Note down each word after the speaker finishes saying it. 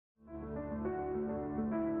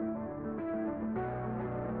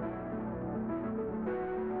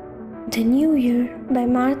The New Year by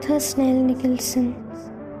Martha Snell Nicholson.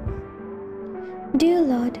 Dear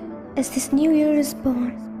Lord, as this new year is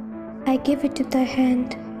born, I give it to thy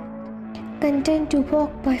hand, content to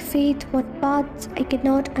walk by faith what paths I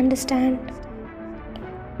cannot understand.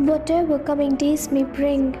 Whatever coming days may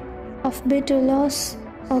bring of bitter loss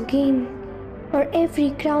or gain, or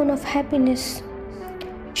every crown of happiness,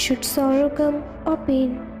 should sorrow come or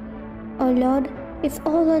pain, O Lord, if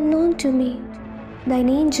all unknown to me, thine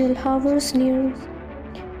angel hovers near,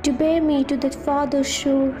 to bear me to that farther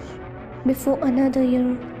shore before another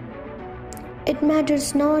year. It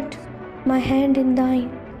matters not, my hand in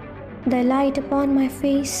thine, thy light upon my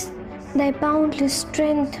face, thy boundless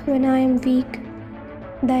strength when I am weak,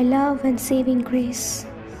 thy love and saving grace.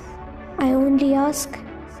 I only ask,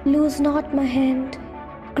 lose not my hand,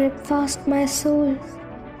 grip fast my soul,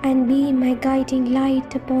 and be my guiding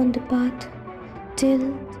light upon the path,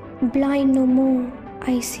 till, blind no more,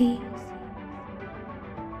 I see.